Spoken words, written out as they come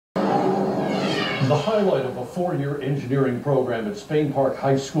The highlight of a four-year engineering program at Spain Park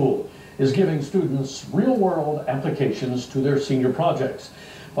High School is giving students real-world applications to their senior projects.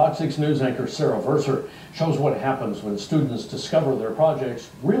 Fox 6 News anchor Sarah Verser shows what happens when students discover their projects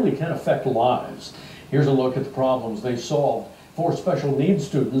really can affect lives. Here's a look at the problems they solved for special needs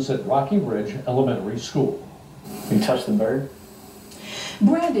students at Rocky Ridge Elementary School. You touch the bird?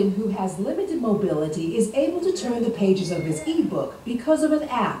 Brandon, who has limited mobility, is able to turn the pages of his ebook because of an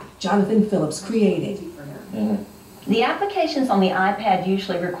app Jonathan Phillips created. The applications on the iPad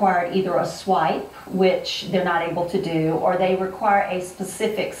usually require either a swipe, which they're not able to do, or they require a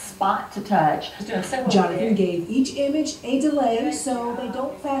specific spot to touch. Jonathan gave each image a delay so they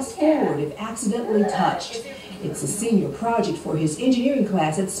don't fast forward if accidentally touched. It's a senior project for his engineering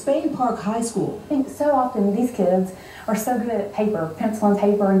class at Spain Park High School. I think so often these kids are so good at paper, pencil and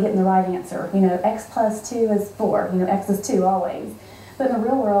paper, and getting the right answer. You know, x plus 2 is 4, you know, x is 2 always. But in the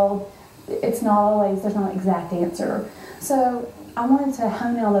real world, it's not always, there's not an exact answer. So I wanted to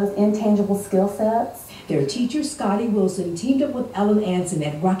hone in on those intangible skill sets. Their teacher, Scottie Wilson, teamed up with Ellen Anson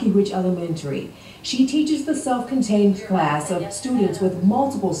at Rocky Ridge Elementary. She teaches the self-contained class of students with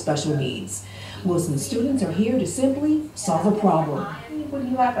multiple special needs. Wilson's students are here to simply solve a problem. What do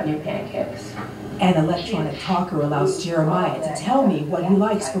you like on your pancakes? An electronic talker allows Jeremiah to tell me what he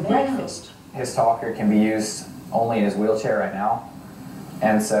likes for breakfast. His talker can be used only in his wheelchair right now.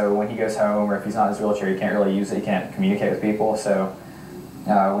 And so when he goes home, or if he's not in his wheelchair, he can't really use it, he can't communicate with people. So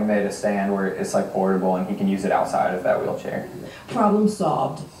we made a stand where it's like portable and he can use it outside of that wheelchair. Problem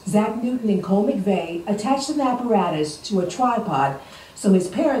solved. Zach Newton and Cole McVeigh attached an apparatus to a tripod so his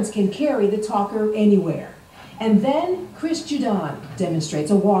parents can carry the talker anywhere. And then Chris Judon demonstrates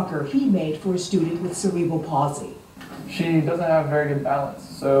a walker he made for a student with cerebral palsy. She doesn't have very good balance,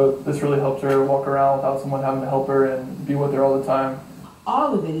 so this really helps her walk around without someone having to help her and be with her all the time.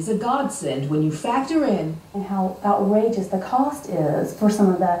 All of it is a godsend when you factor in and how outrageous the cost is for some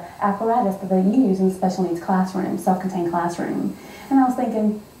of the apparatus that they use in the special needs classroom, self-contained classroom. And I was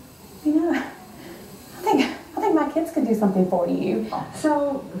thinking, you know, I think my kids could do something for you.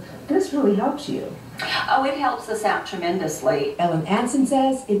 So this really helps you. Oh, it helps us out tremendously. Ellen Anson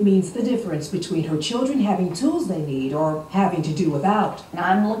says it means the difference between her children having tools they need or having to do without. And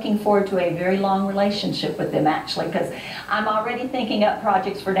I'm looking forward to a very long relationship with them, actually, because I'm already thinking up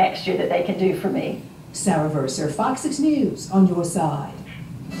projects for next year that they can do for me. Sarah Verser, Fox 6 News, on your side.